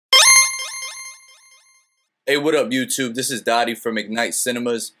Hey, what up YouTube? This is Dottie from Ignite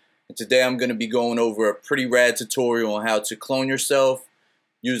Cinemas, and today I'm going to be going over a pretty rad tutorial on how to clone yourself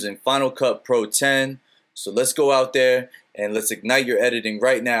using Final Cut Pro 10. So let's go out there and let's ignite your editing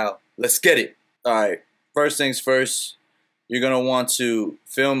right now. Let's get it! Alright, first things first, you're going to want to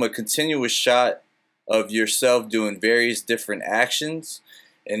film a continuous shot of yourself doing various different actions.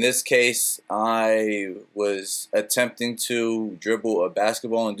 In this case, I was attempting to dribble a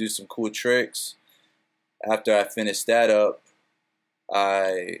basketball and do some cool tricks. After I finished that up,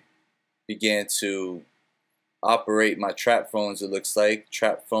 I began to operate my trap phones, it looks like,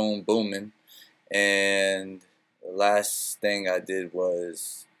 trap phone booming. And the last thing I did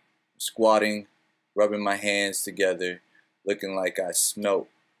was squatting, rubbing my hands together, looking like I smelt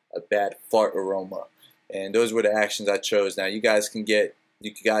a bad fart aroma. And those were the actions I chose. Now you guys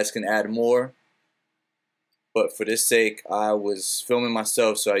can add more, but for this sake, I was filming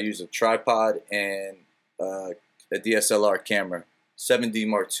myself, so I used a tripod and a DSLR camera, 7D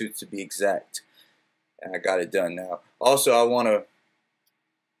Mark II to be exact, and I got it done now. Also, I want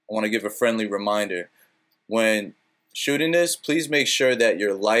to give a friendly reminder: when shooting this, please make sure that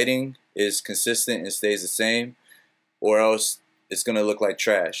your lighting is consistent and stays the same, or else it's gonna look like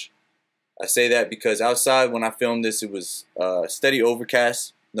trash. I say that because outside when I filmed this, it was steady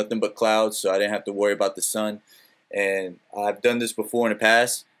overcast, nothing but clouds, so I didn't have to worry about the sun. And I've done this before in the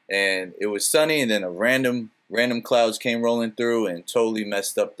past, and it was sunny, and then a random clouds came rolling through and totally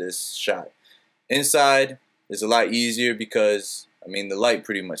messed up this shot. Inside is a lot easier because I mean the light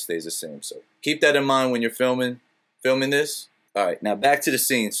pretty much stays the same. So keep that in mind when you're filming this. All right, now back to the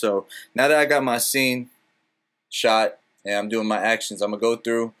scene. So now that I got my scene shot and I'm doing my actions, I'm gonna go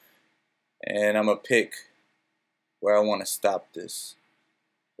through and I'm gonna pick where I want to stop this.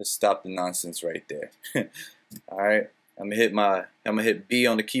 Let's stop the nonsense right there. All right. I'm gonna hit B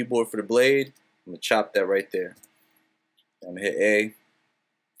on the keyboard for the blade. I'm gonna chop that right there. I'm gonna hit A.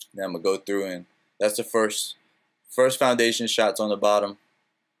 Then I'm gonna go through, and that's the first foundation shots on the bottom.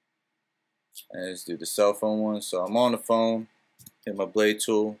 And let's do the cell phone one. So I'm on the phone, hit my blade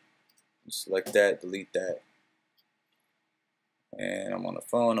tool, select that, delete that. And I'm on the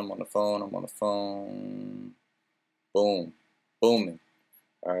phone, I'm on the phone, I'm on the phone. Boom. Booming.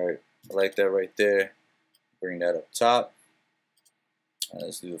 Alright, I like that right there. Bring that up top.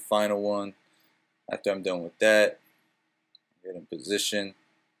 Let's do the final one. After I'm done with that, get in position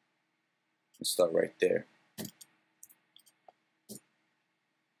and start right there. I'm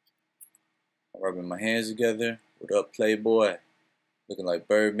rubbing my hands together. What up, Playboy? Looking like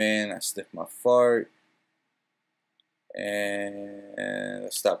Birdman. I sniff my fart. And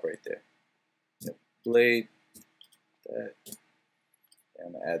let's stop right there. Blade. That. And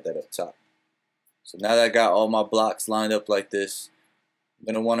I'm going to add that up top. So now that I got all my blocks lined up like this, I'm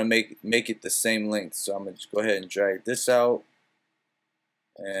going to want to make it the same length. So I'm going to go ahead and drag this out.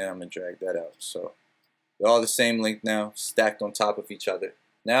 And I'm going to drag that out. So they're all the same length now, stacked on top of each other.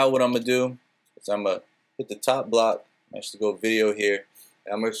 Now what I'm going to do is I'm going to hit the top block. I'm actually go video here.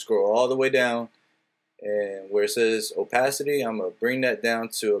 And I'm going to scroll all the way down. And where it says opacity, I'm going to bring that down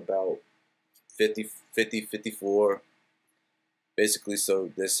to about 50, 54. Basically, so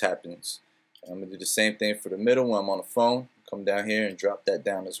this happens. I'm going to do the same thing for the middle when I'm on the phone. Come down here and drop that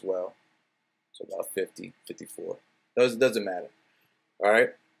down as well. So about 50, 54. Doesn't matter.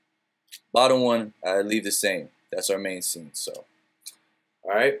 Alright. Bottom one, I leave the same. That's our main scene. So,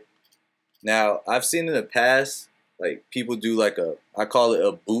 alright. Now, I've seen in the past, like, people do like I call it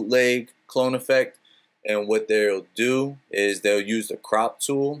a bootleg clone effect. And what they'll do is they'll use the crop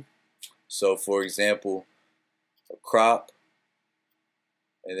tool. So, for example, a crop,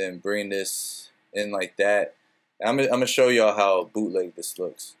 and then bring this in like that. I'm gonna show y'all how bootleg this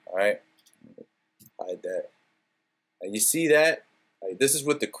looks. All right, hide that. And you see that? Like, this is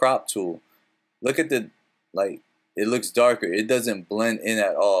with the crop tool. Look at the, like, it looks darker. It doesn't blend in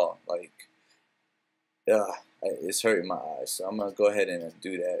at all. Like, it's hurting my eyes. So I'm gonna go ahead and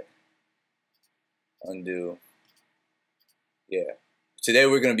undo that. Undo. Yeah. Today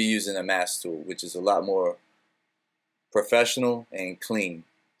we're gonna be using a mask tool, which is a lot more professional and clean.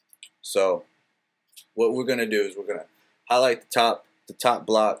 So what we're gonna do is we're gonna highlight the top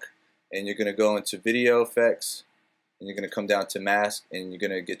block, and you're gonna go into video effects, and you're gonna come down to mask, and you're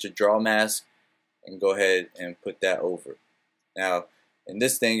gonna get your draw mask and go ahead and put that over. Now in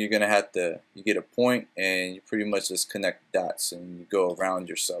this thing you're gonna have to, you get a point and you pretty much just connect dots and you go around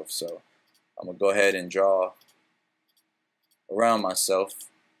yourself. So I'm gonna go ahead and draw around myself.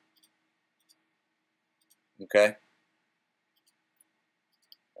 Okay.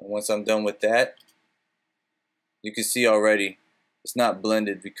 And once I'm done with that, you can see already it's not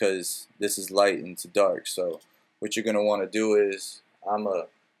blended because this is light into dark. So what you're gonna want to do is I'm gonna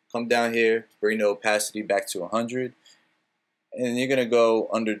come down here, bring the opacity back to 100, and you're gonna go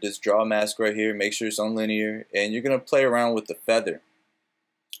under this draw mask right here, make sure it's on linear, and you're gonna play around with the feather.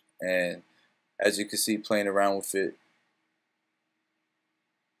 And as you can see, playing around with it,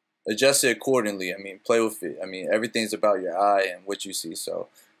 adjust it accordingly. I mean, play with it. I mean, everything's about your eye and what you see. So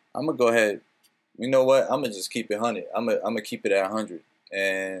I'm gonna go ahead. You know what? I'm gonna just keep it 100. I'm gonna keep it at 100,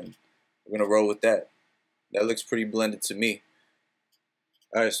 and we're gonna roll with that. That looks pretty blended to me.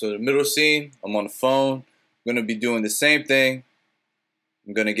 All right, so the middle scene, I'm on the phone. I'm gonna be doing the same thing.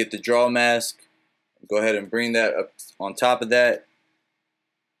 I'm gonna get the draw mask. Go ahead and bring that up on top of that.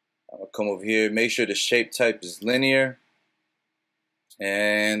 I'm gonna come over here. Make sure the shape type is linear,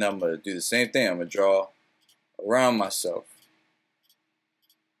 and I'm gonna do the same thing. I'm gonna draw around myself.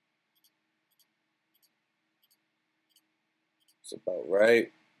 It's about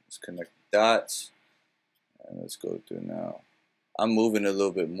right. Let's connect the dots. And let's go through now. I'm moving a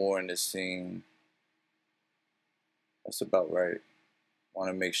little bit more in this scene. That's about right. Want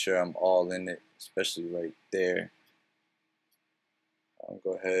to make sure I'm all in it, especially right there. I'll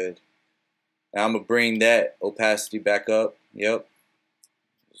go ahead. Now I'm going to bring that opacity back up. Yep.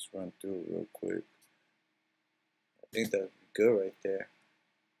 Just run through it real quick. I think that would be good right there.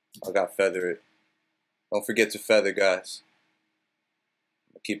 I got feather it. Don't forget to feather, guys.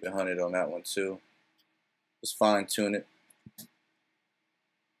 Keep it 100 on that one too. Just fine tune it.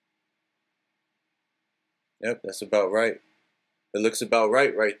 Yep, that's about right. It looks about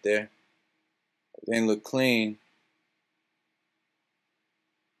right there. Everything look clean.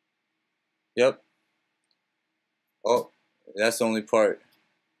 Yep. Oh, that's the only part.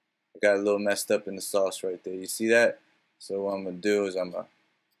 I got a little messed up in the sauce right there. You see that? So what I'm gonna do is I'm gonna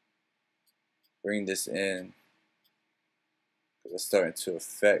bring this in. It's starting to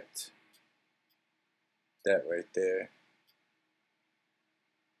affect that right there.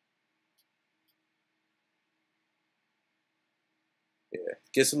 Yeah, it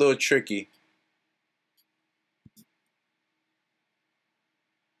gets a little tricky.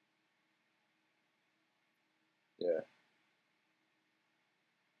 Yeah.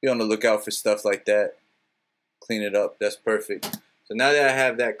 Be on the lookout for stuff like that. Clean it up. That's perfect. So now that I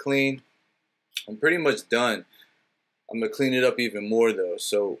have that clean, I'm pretty much done. I'm going to clean it up even more though.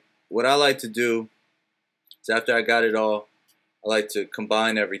 So what I like to do is after I got it all, I like to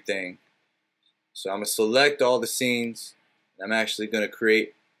combine everything. So I'm going to select all the scenes. I'm actually going to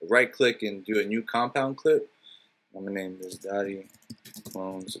create a right click and do a new compound clip. I'm going to name this Dottie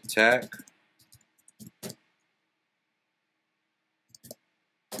Clones Attack.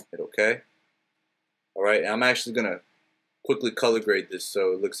 Hit OK. Alright, I'm actually going to quickly color grade this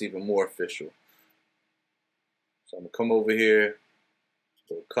so it looks even more official. So I'm going to come over here,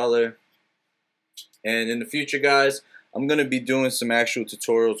 go color. And in the future, guys, I'm going to be doing some actual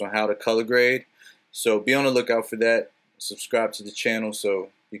tutorials on how to color grade. So be on the lookout for that. Subscribe to the channel so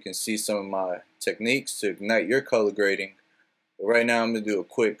you can see some of my techniques to ignite your color grading. But right now, I'm going to do a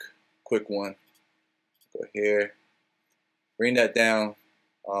quick one. Go here. Bring that down.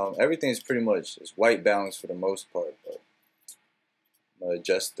 Everything's pretty much it's white balance for the most part. But I'm going to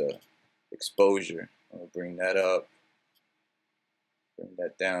adjust the exposure. I'm going to bring that up. Bring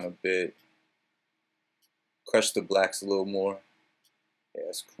that down a bit. Crush the blacks a little more. Yeah,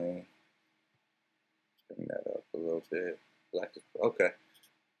 it's clean. Bring that up a little bit. Black. Okay.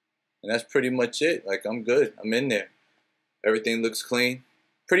 And that's pretty much it. Like, I'm good. I'm in there. Everything looks clean.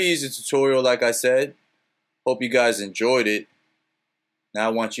 Pretty easy tutorial, like I said. Hope you guys enjoyed it. Now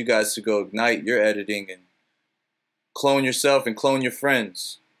I want you guys to go ignite your editing and clone yourself and clone your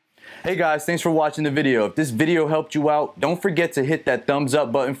friends. Hey guys, thanks for watching the video. If this video helped you out, don't forget to hit that thumbs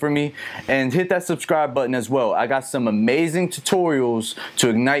up button for me and hit that subscribe button as well. I got some amazing tutorials to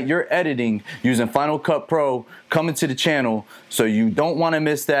ignite your editing using Final Cut Pro coming to the channel, so you don't want to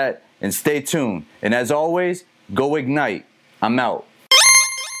miss that, and stay tuned. And as always, go ignite. I'm out.